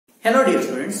Hello dear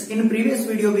students, in previous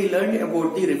video we learned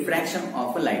about the refraction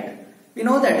of light. We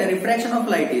know that a refraction of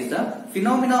light is the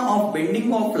phenomena of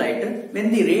bending of light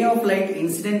when the ray of light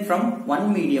incident from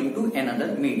one medium to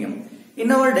another medium.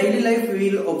 In our daily life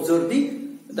we will observe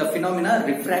the phenomena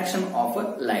refraction of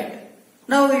light.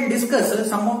 Now we will discuss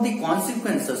some of the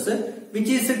consequences which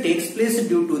takes place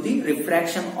due to the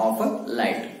refraction of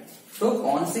light. So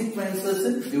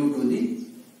consequences due to the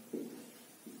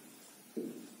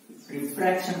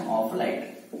refraction of light.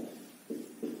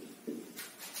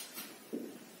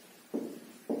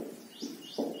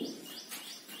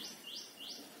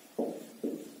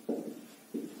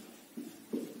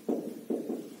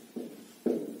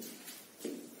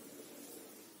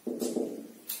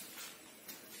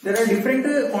 There are different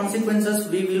consequences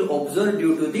we will observe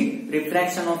due to the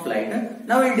refraction of light.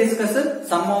 Now we will discuss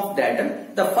some of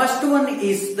that. The first one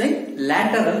is the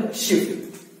lateral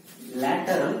shift.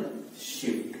 Lateral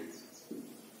shift.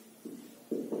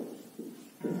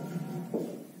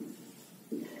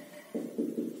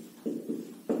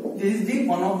 This is the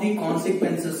one of the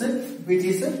consequences which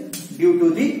is due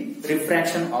to the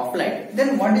refraction of light.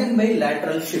 Then what is by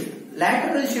lateral shift?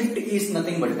 Lateral shift is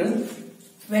nothing but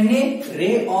when a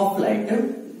ray of light,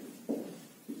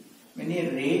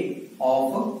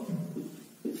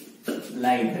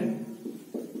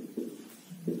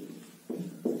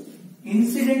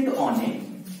 incident on a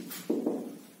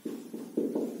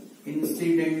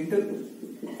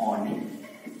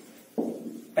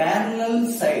parallel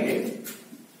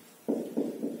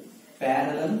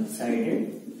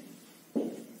sided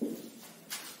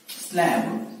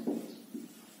slab,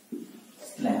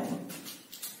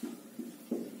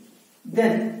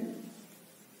 then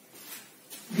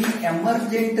the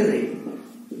emergent ray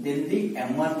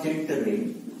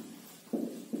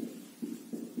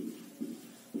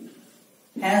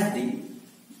has the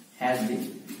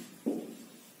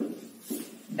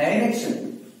direction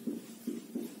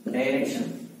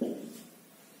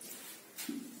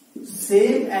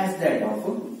same as that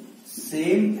of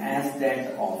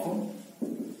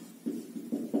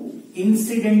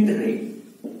incident ray,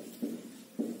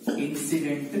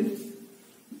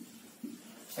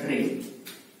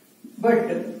 but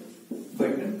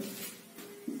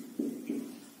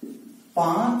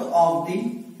path of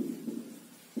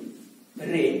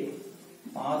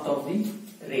the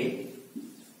ray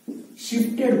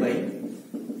shifted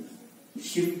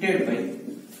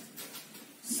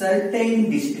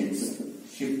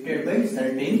by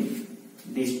certain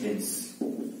distance,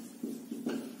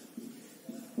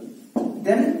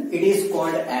 then it is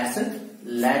called as a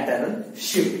lateral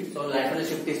shift. So lateral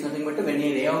shift is nothing but when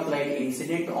a ray of light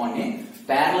incident on a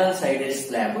parallel sided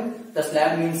slab. The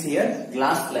slab means here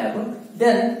glass slab.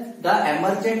 Then the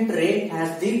emergent ray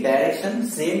has the direction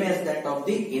same as that of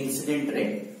the incident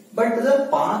ray, but the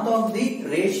path of the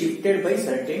ray shifted by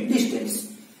certain distance.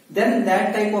 Then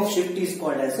that type of shift is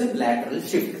called as a lateral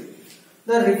shift.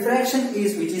 The refraction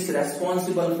is which is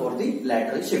responsible for the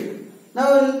lateral shift.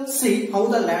 Now we will see how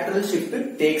the lateral shift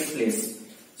takes place.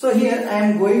 So here I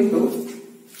am going to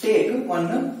take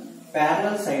one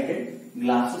parallel sided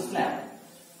glass slab.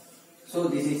 So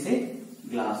this is a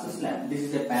glass slab. This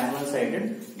is a parallel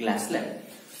sided glass slab.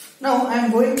 Now I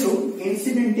am going to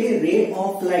incident a ray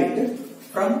of light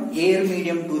from air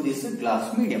medium to this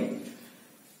glass medium.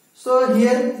 So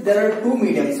here there are two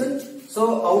mediums.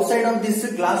 So outside of this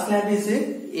glass slab is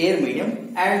a air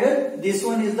medium and this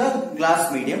one is the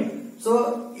glass medium.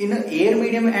 So in air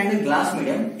medium and glass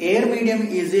medium, air medium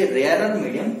is a rarer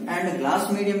medium and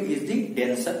glass medium is the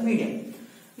denser medium.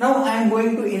 Now I am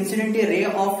going to incident a ray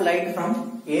of light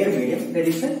from air medium, that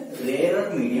is a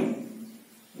rarer medium,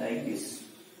 like this.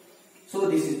 So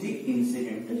this is the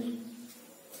incident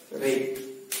ray.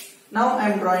 Now I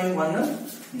am drawing one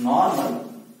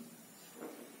normal.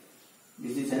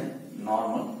 This is a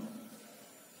normal.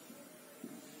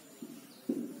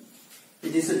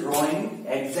 It is drawing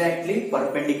exactly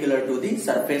perpendicular to the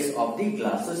surface of the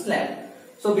glass slab.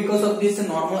 So because of this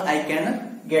normal I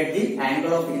can get the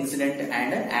angle of incident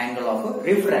and angle of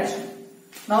refraction.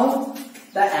 Now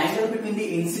the angle between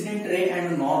the incident ray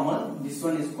and normal, this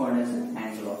one is called as an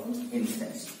angle of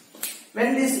incidence.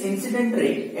 When this incident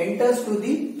ray enters to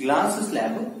the glass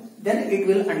slab, then it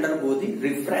will undergo the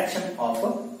refraction of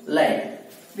light.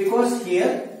 Because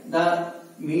here the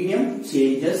medium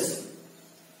changes,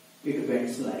 it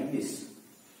bends like this.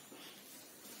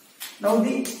 Now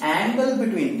the angle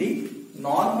between the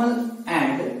normal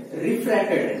and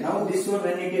refracted ray. Now this one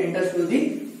when it enters to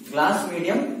the glass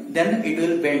medium, then it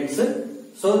will bend.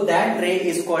 So that ray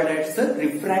is called as the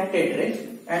refracted ray,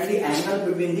 and the angle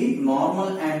between the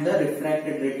normal and the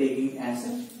refracted ray taking as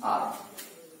R.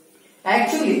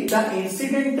 Actually, the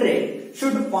incident ray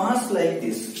should pass like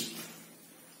this.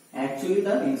 Actually,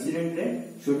 the incident ray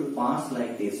should pass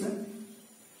like this.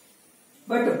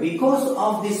 But because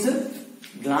of this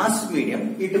glass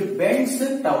medium, it bends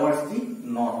towards the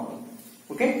normal.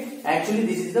 Okay? Actually,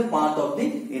 this is the path of the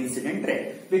incident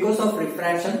ray. Because of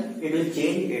refraction, it will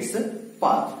change its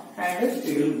path and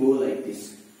it will go like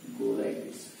this.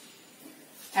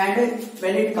 And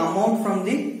when it come out from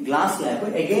the glass slab,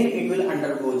 again it will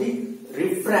undergo the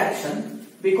refraction,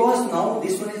 because now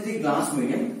this one is the glass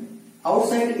medium,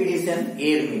 outside it is an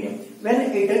air medium. When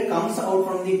it comes out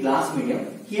from the glass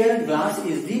medium, here glass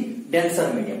is the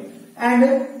denser medium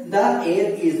and the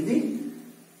air is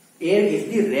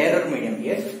the rarer medium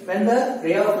here. When the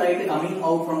ray of light coming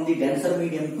out from the denser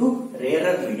medium to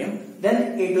rarer medium,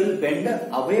 then it will bend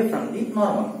away from the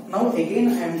normal. Now again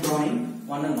I am drawing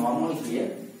one normal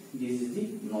here. This is the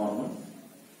normal.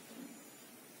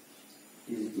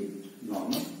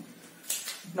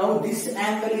 Now this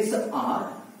angle is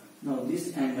R.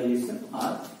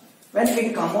 When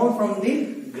it come out from the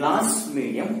glass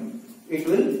medium, it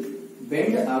will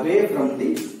bend away from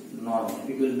the normal.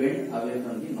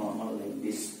 Like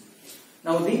this.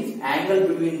 Now the angle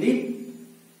between the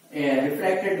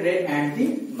refracted ray and the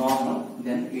normal,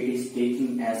 then it is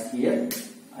taking as here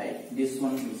I. This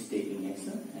one is taking as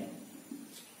I.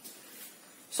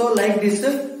 So like this,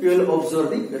 you will observe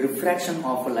the refraction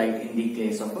of light in the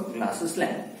case of a glass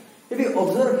slab. If you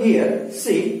observe here,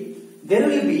 see, there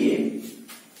will be a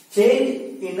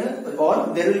change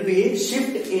or there will be a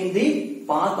shift in the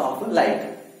path of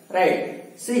light,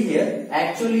 right? See here,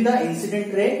 actually the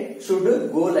incident ray should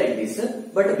go like this,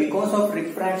 but because of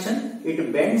refraction,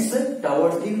 it bends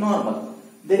towards the normal.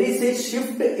 There is a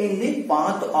shift in the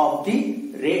path of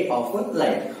the ray of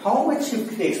light. How much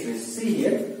shift takes place? See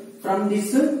here, from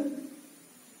this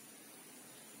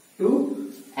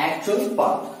to actual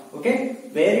path, okay,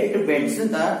 where it bends,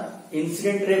 the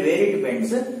incident ray where it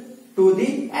bends to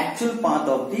the actual path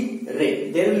of the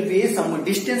ray, there will be some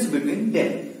distance between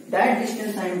them. That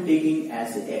distance I am taking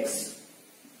as x.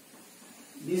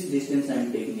 This distance I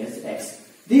am taking as x.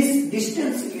 This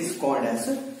distance is called as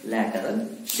lateral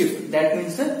shift. That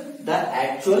means the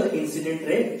actual incident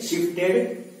ray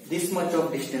shifted this much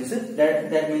of distance,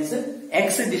 that means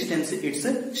x distance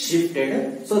it's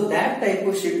shifted. So that type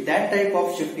of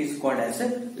shift is called as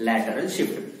lateral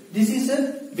shift. This is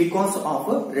because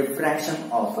of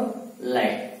refraction of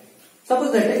light.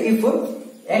 Suppose that if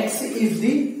x is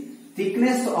the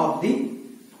thickness of the,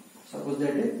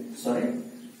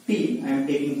 T, I am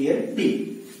taking here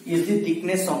T is the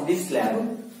thickness of the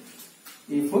slab.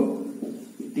 If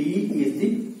T is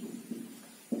the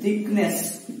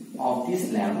thickness of the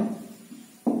slab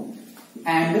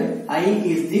and I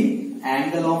is the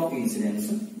angle of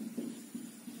incidence,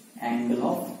 and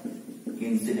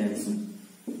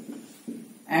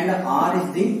R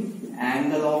is the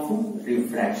angle of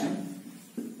refraction,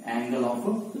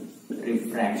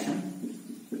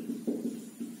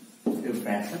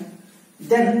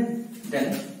 then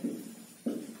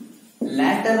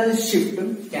lateral shift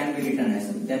can be written as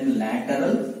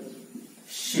lateral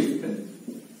shift.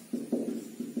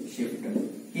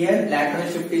 Here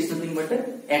lateral shift is nothing but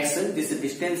x. This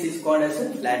distance is called as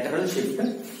lateral shift.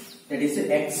 That is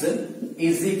x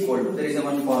is equal to, there is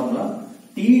one formula,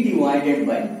 T divided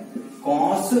by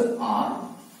cos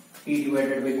R,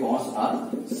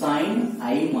 sin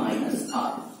I minus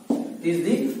R. This is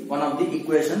the one of the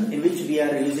equation in which we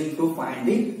are using to find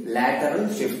the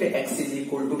lateral shift. X is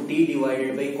equal to T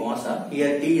divided by cos R.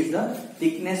 Here T is the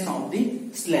thickness of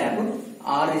the slab,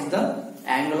 R is the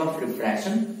angle of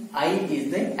refraction, I is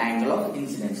the angle of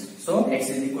incidence. So x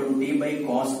is equal to T by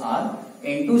cos R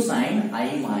into sin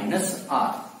I minus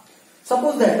R.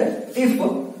 Suppose that if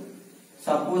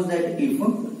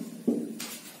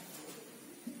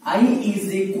I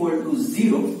is equal to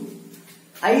 0,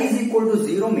 I is equal to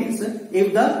 0 means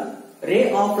if the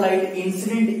ray of light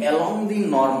incident along the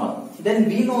normal, then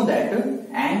we know that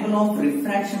angle of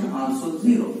refraction also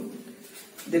 0.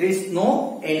 There is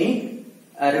no any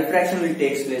refraction will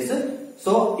takes place.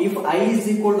 So if I is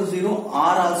equal to 0,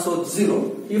 R also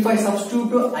 0. If I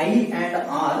substitute I and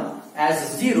R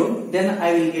as 0, then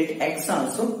I will get X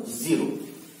also 0.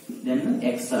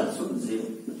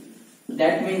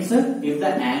 That means if the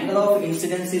angle of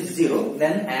incidence is 0,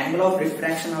 then angle of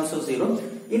refraction also 0.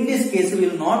 In this case, we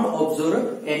will not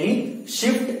observe any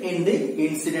shift in the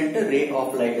incident ray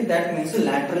of light. That means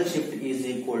lateral shift is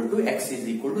equal to x is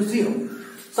equal to 0.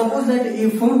 Suppose that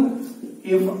if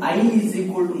I is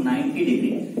equal to 90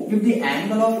 degree, if the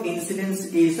angle of incidence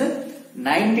is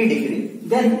 90 degree,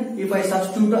 then if I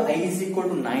substitute I is equal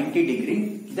to 90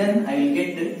 degree, then I will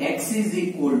get x is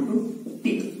equal to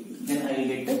t. Then I will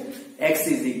get x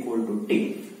is equal to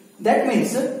t. That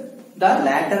means the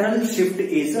lateral shift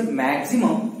is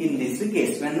maximum in this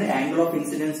case. When the angle of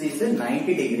incidence is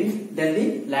 90 degrees, then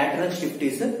the lateral shift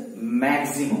is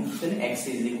maximum. Then x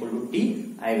is equal to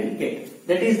t I will get.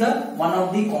 That is the one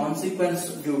of the consequence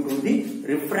due to the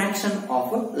refraction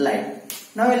of light.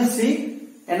 Now we will see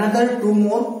another two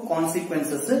more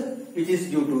consequences which is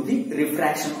due to the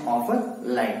refraction of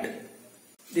light.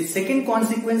 The second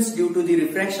consequence due to the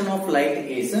refraction of light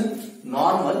is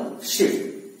normal shift.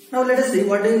 Now let us see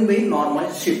what do you mean by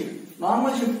normal shift.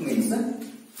 Normal shift means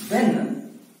when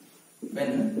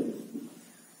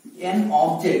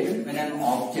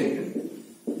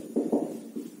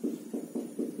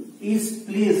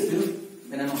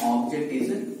an object is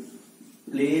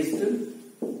placed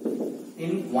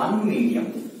in one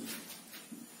medium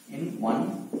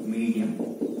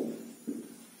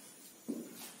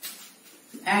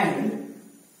and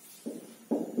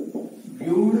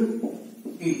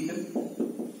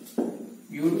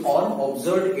viewed or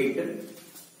observed it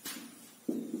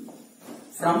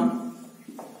from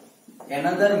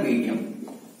another medium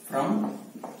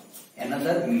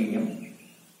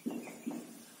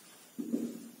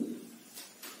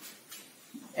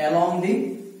along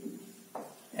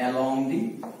the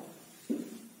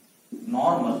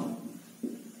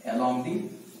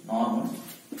normal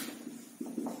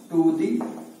to the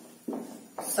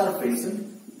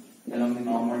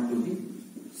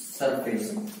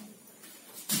surface,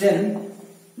 then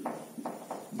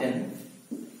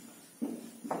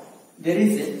there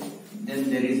is a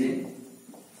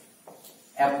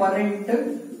apparent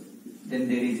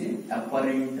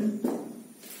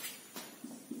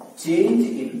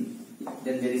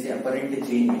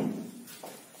change in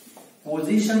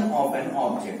position of an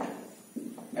object.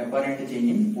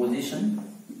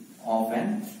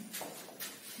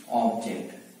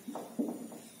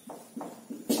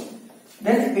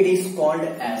 Then it is called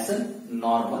as a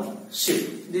normal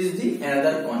shift. This is the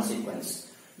another consequence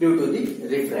due to the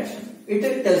refraction.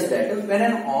 It tells that when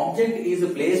an object is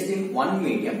placed in one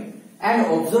medium and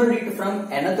observed it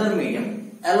from another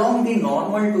medium along the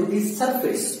normal to the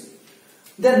surface,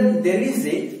 then there is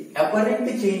a apparent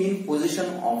change in position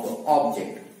of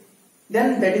object.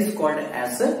 Then that is called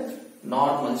as a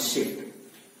normal shift.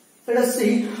 Let us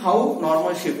see how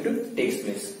normal shift takes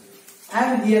place. I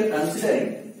am here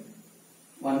considering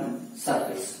one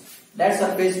surface. That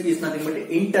surface is nothing but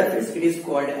interface. It is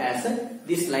called as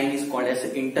this line is called as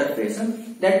interface.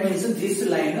 That means this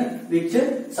line which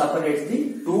separates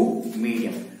the two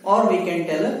medium, or we can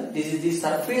tell this is the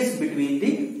surface between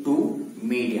the two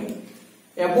medium.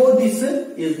 Above this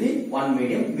is the one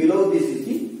medium, below this is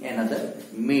the another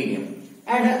medium.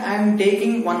 And I am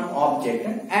taking one object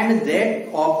and that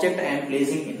object I am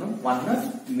placing in one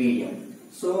medium.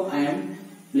 So I am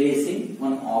placing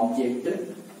one object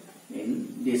in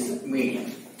this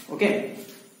medium. Okay.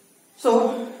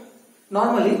 So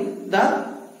normally the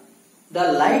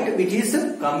light which is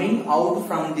coming out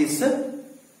from this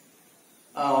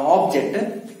object,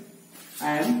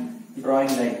 I am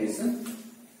drawing like this.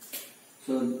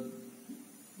 So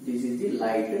this is the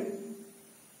light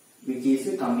which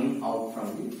is coming out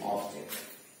from the object.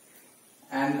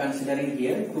 I am considering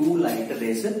here two light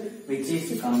rays which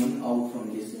is coming out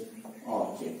from this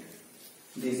object.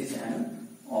 This is an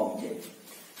object,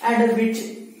 and which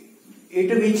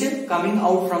coming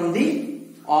out from the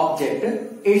object,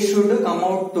 it should come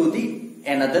out to the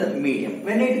another medium.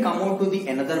 When it come out to the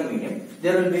another medium,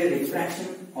 there will be a refraction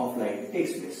of light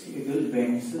takes place. It will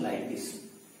bend like this.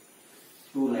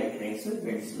 Two light rays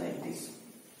bends like this.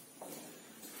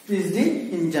 This is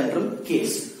the in general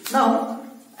case. Now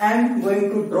I am going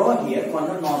to draw here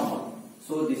one normal.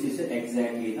 So this is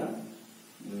exactly the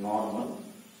normal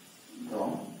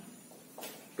drawn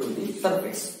to the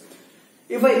surface.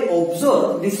 If I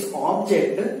observe this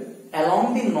object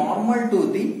along the normal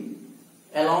to the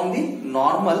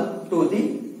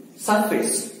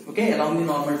surface, okay, along the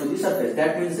normal to the surface.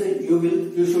 That means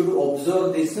you should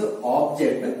observe this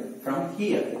object from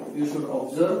here. You should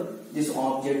observe this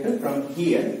object from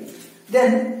here.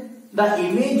 Then the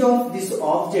image of this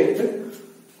object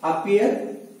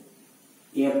appear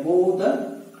above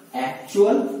the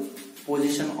actual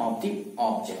position of the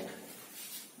object.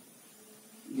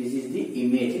 This is the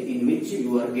image in which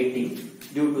you are getting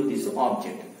due to this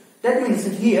object. That means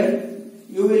here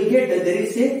you will get there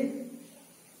is a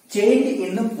change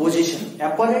in the position,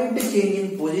 apparent change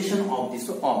in position of this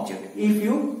object. If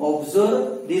you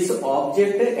observe this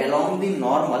object along the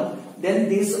normal, then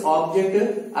this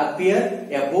object appear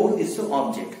above this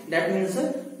object. That means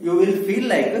you will feel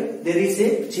like there is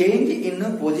a change in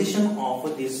the position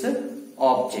of this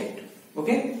object.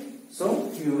 Okay,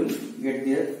 so you will get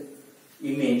the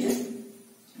image,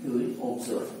 you will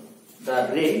observe the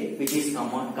ray which is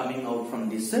coming out from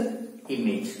this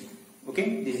image.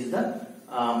 Okay, this is the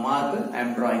mark I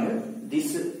am drawing.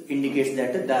 This indicates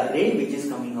that the ray which is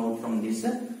coming out from this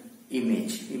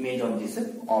image of this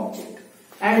object,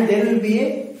 and there will be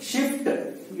a shift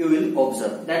you will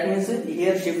observe. That means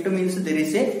here shift means there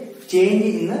is a change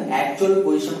in the actual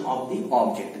position of the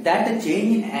object. That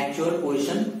change in actual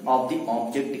position of the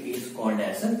object is called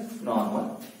as a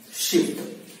normal shift.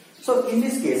 So in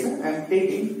this case I am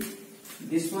taking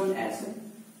this one as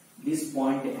this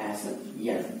point as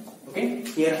N. Okay,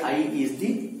 here I is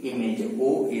the image,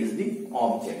 O is the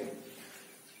object,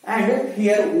 and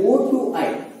here O to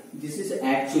I, this is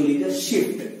actually the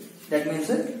shift. That means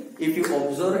if you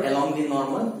observe along the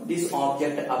normal, this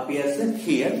object appears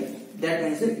here. That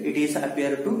means it is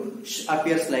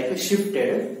appears like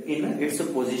shifted in its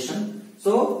position.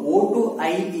 So O to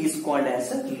I is called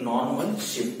as a normal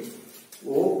shift.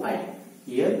 OI,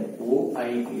 here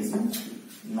OI is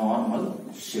normal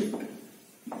shift.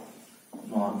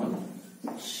 Normal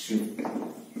shift.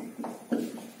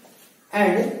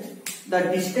 And the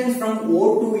distance from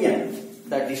O to N,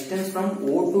 the distance from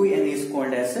O to N is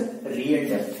called as real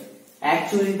depth.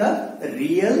 Actually the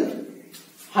real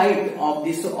height of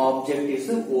this object is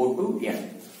O to N.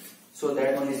 So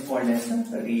that one is called as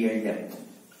real depth.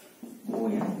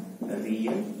 ON,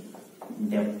 real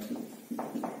depth.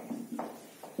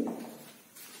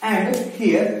 And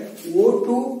here O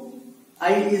to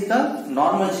I is the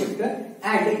normal shift,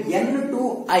 and N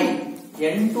to I,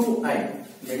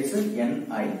 that is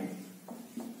Ni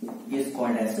is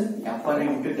called as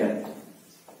apparent depth.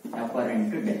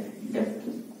 Apparent depth.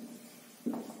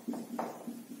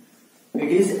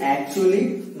 It is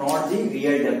actually not the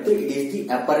real depth, it is the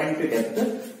apparent depth.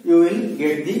 You will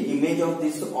get the image of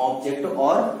this object,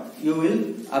 or you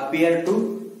will appear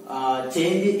to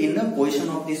change in the position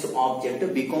of this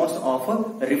object because of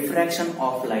refraction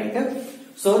of light.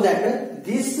 So that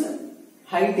this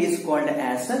height is called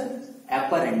as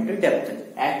apparent depth.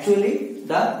 Actually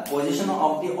the position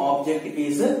of the object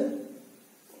is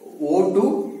O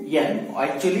to N.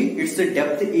 Actually its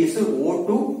depth is O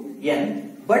to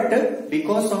N, but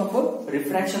because of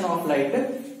refraction of light,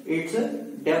 its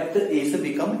depth is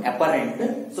become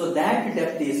apparent. So that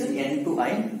depth is N to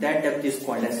I. That depth is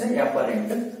called as apparent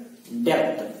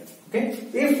depth. Okay,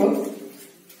 if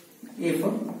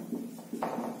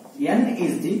N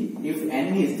is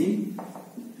the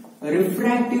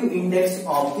refractive index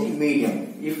of the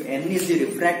medium, if N is the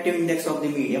refractive index of the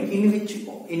medium in which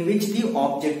the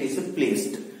object is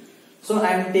placed. So I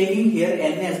am taking here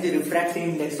N as the refractive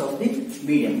index of the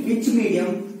medium. Which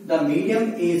medium? The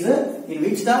medium is in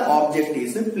which the object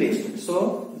is placed.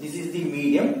 So this is the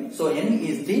medium. So N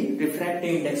is the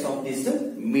refractive index of this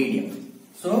medium.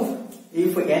 So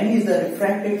if N is the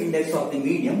refractive index of the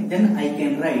medium, then I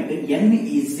can write N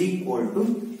is equal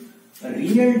to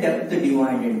real depth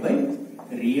divided by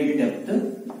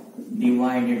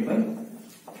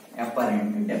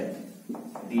apparent depth.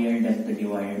 Real depth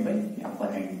divided by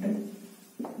apparent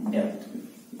depth.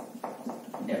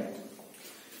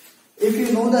 If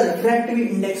you know the refractive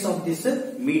index of this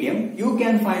medium, you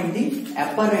can find the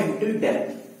apparent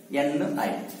depth, Ni.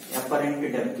 Apparent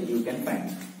depth you can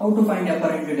find. How to find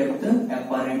apparent depth?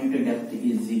 Apparent depth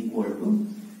is equal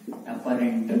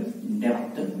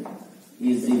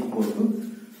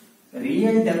to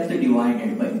real depth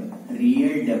divided by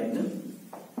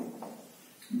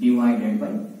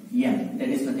N. That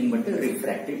is nothing but a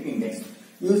refractive index.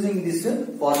 Using this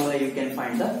formula you can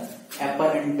find the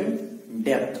apparent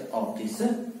depth of this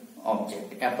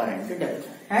object, apparent depth.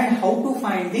 And how to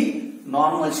find the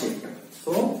normal shift?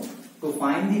 So to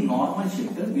find the normal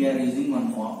shift, we are using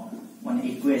one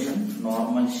equation,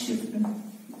 normal shift.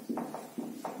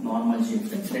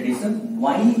 That is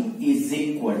y is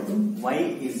equal to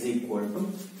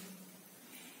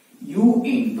u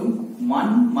into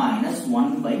 1 minus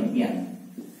 1 by n.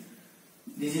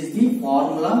 This is the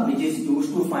formula which is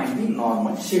used to find the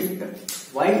normal shift.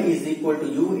 Y is equal to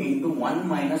u into 1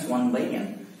 minus 1 by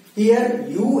n. Here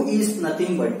u is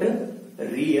nothing but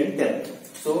real depth.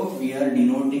 So we are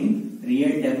denoting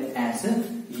real depth as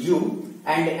u,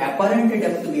 and apparent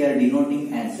depth we are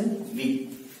denoting as v.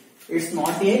 It's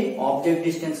not a object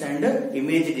distance and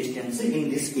image distance in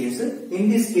this case. In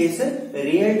this case,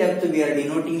 real depth we are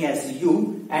denoting as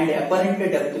u, and apparent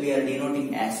depth we are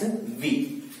denoting as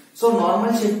v. So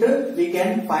normal shift we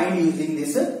can find using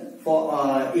this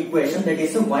equation, that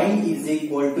is y is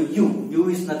equal to u. U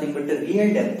is nothing but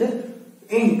real depth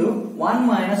into 1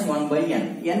 minus 1 by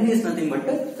n. N is nothing but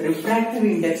refractive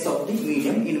index of the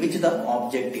medium in which the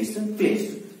object is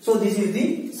placed. So this is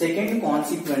the second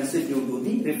consequence due to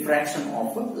the refraction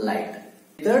of light.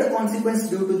 Third consequence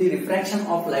due to the refraction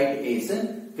of light is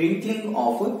twinkling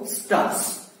of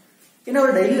stars. In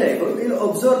our daily life, we will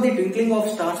observe the twinkling of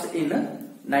stars in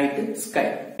night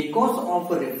sky. Because of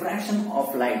refraction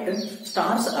of light,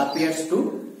 stars appears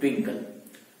to twinkle.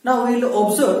 Now we will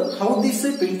observe how this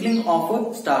twinkling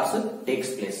of stars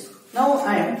takes place. Now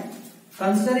I am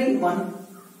considering one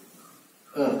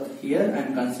Earth. Here I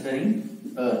am considering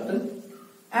Earth,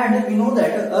 and we know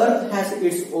that Earth has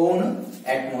its own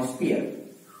atmosphere,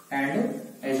 and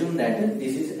assume that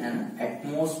this is an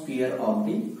atmosphere of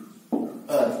the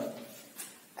Earth.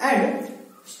 And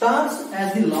stars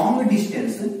as the long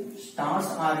distance, stars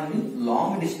are in the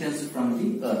long distance from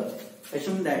the Earth.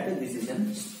 Assume that this is a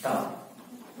star.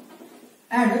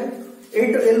 And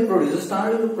it will produce,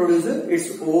 star will produce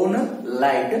its own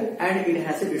light, and it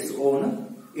has its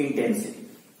own intensity.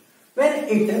 When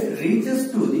it reaches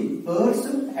to the Earth's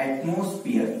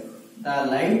atmosphere, the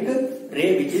light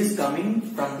ray which is coming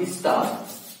from the star,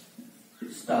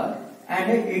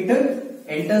 and it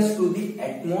enters to the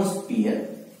atmosphere,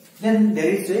 then there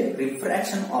is a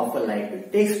refraction of a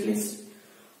light takes place.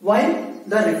 While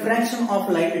the refraction of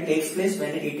light takes place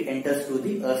when it enters to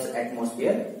the Earth's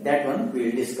atmosphere, that one we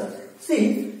will discuss.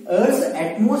 See, Earth's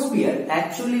atmosphere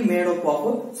actually made up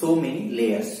of so many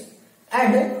layers,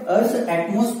 and Earth's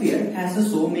atmosphere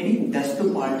has so many dust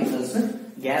particles,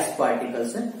 gas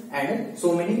particles, and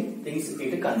so many things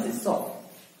it consists of.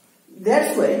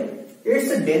 That's why its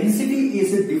density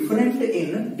is different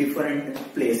in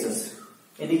different places.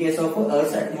 In the case of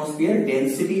Earth's atmosphere,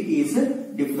 density is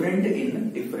different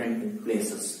in different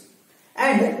places.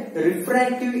 And the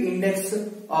refractive index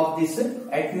of this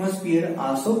atmosphere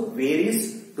also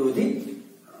varies to the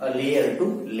layer to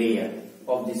layer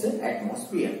of this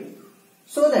atmosphere.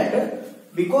 So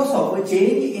that because of a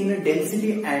change in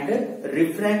density and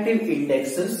refractive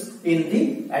indexes in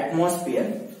the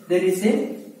atmosphere, there is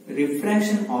a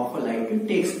refraction of light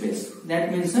takes place.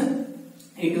 That means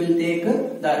it will take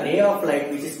the ray of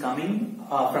light which is coming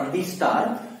from the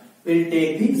star will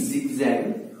take the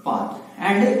zigzag path,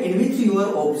 and in which you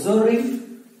are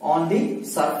observing on the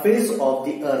surface of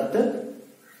the Earth,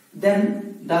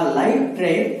 then the light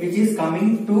ray which is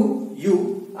coming to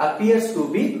you appears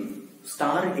to be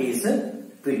star is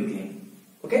twinkling.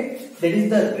 Okay, that is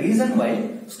the reason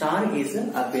why star is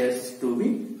appears to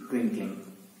be twinkling.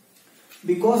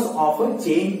 Because of a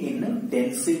change in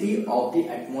density of the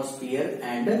atmosphere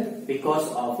and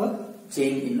because of a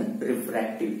change in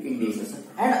refractive indices,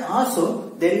 and also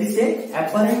there is a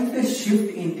apparent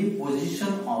shift in the position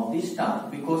of the star.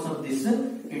 Because of this,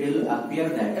 it will appear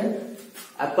that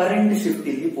apparent shift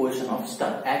in the position of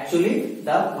star. Actually,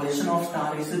 the position of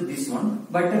star is this one,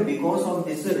 but because of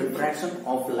this refraction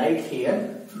of light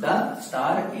here, the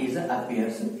star is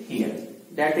appears here.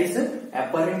 That is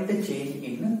apparent change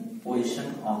in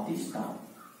position of the star.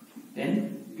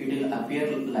 Then it will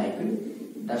appear like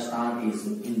the star is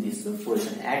in this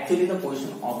position. Actually, the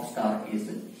position of star is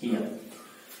here.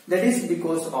 That is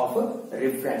because of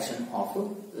refraction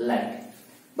of light.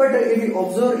 But if we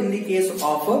observe in the case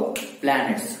of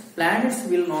planets, planets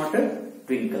will not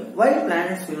twinkle. Why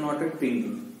planets will not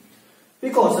twinkle?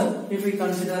 Because if we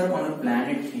consider one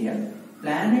planet here,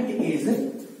 planet is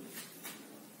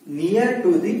near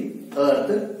to the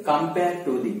Earth compared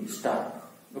to the star.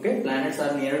 Okay, planets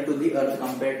are nearer to the Earth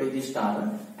compared to the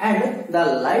star, and the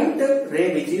light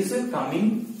ray which is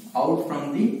coming out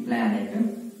from the planet,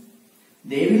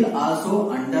 they will also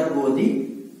undergo the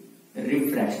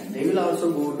refraction. They will also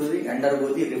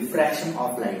undergo the refraction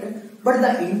of light, but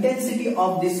the intensity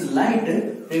of this light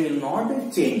they will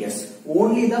not changes.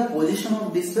 Only the position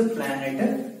of this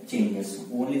planet changes.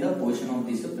 Only the position of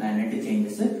this planet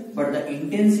changes, but the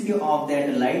intensity of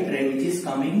that light ray which is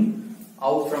coming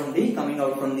out from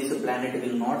this planet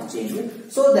will not change.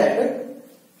 So that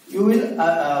you will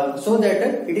so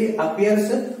that it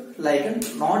appears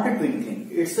like not twinkling.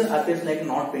 It appears like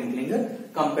not twinkling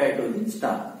compared to the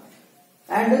star.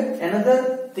 And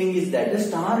another thing is that the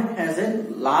star has a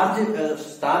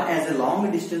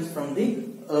long distance from the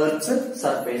Earth's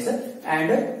surface,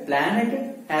 and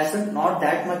planet has not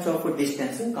that much of a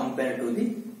distance compared to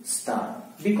the star.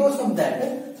 Because of that,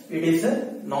 it is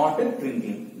not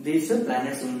twinkling. These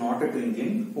planets will not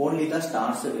twinkling. Only the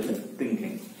stars will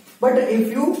twinkling. But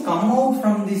if you come out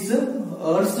from this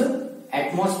Earth's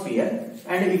atmosphere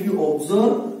and if you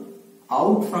observe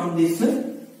out from this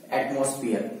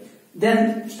atmosphere,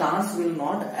 then stars will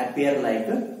not appear like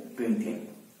twinkling.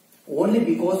 Only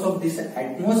because of this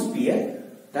atmosphere,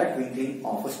 that twinkling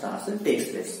of stars takes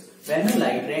place. When a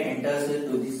light ray enters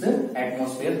to this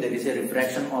atmosphere, there is a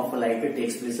refraction of light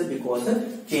takes place because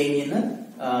change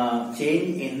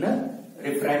in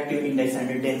refractive index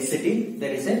and density.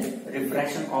 There is a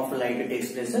refraction of light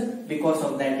takes place. Because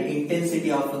of that,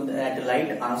 intensity of that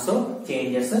light also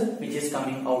changes, which is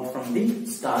coming out from the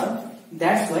star.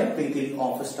 That's why twinkling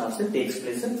of stars takes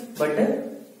place. But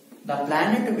the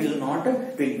planet will not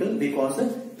twinkle because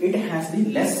it has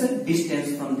the less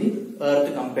distance from the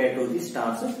Earth compared to the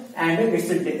stars, and its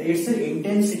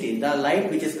intensity, the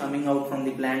light which is coming out from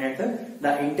the planet,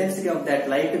 the intensity of that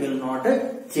light will not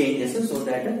change, so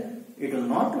that it will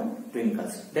not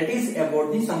twinkle. That is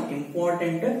about some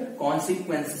important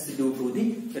consequences due to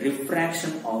the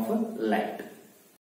refraction of light.